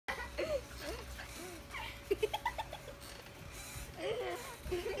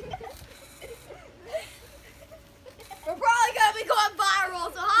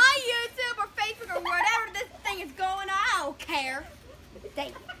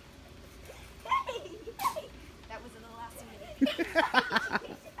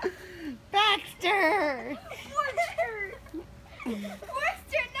Baxter!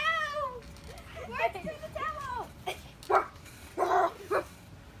 Worcester, no! Worcester the devil!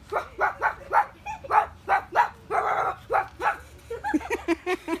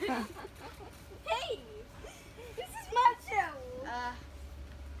 Hey! This is my show!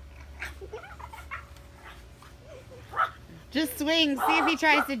 Just swing, see if he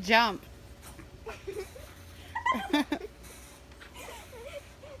tries to jump.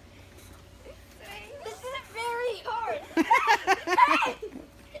 This is very hard! Hey!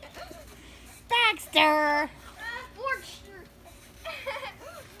 Baxter! Worcester!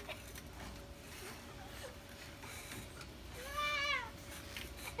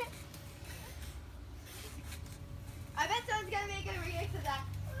 I bet someone's gonna make a react to that.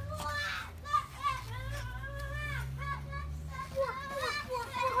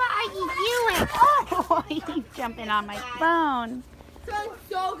 What are you doing? Oh, he's jumping on my phone. Someone's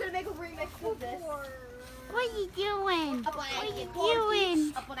so gonna make a remix of this. What are you doing? Up when I What are you get porky.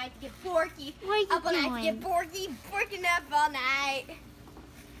 doing? Up when I get porky. What are you Up when I doing? get porky, working up all night.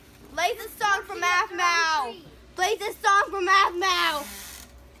 Play this song from Math Mao. Play this song from Math Mao.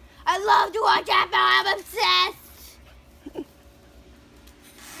 I love to watch Math Mao. I'm obsessed.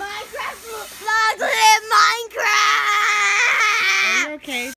 Minecraft. Long live Minecraft.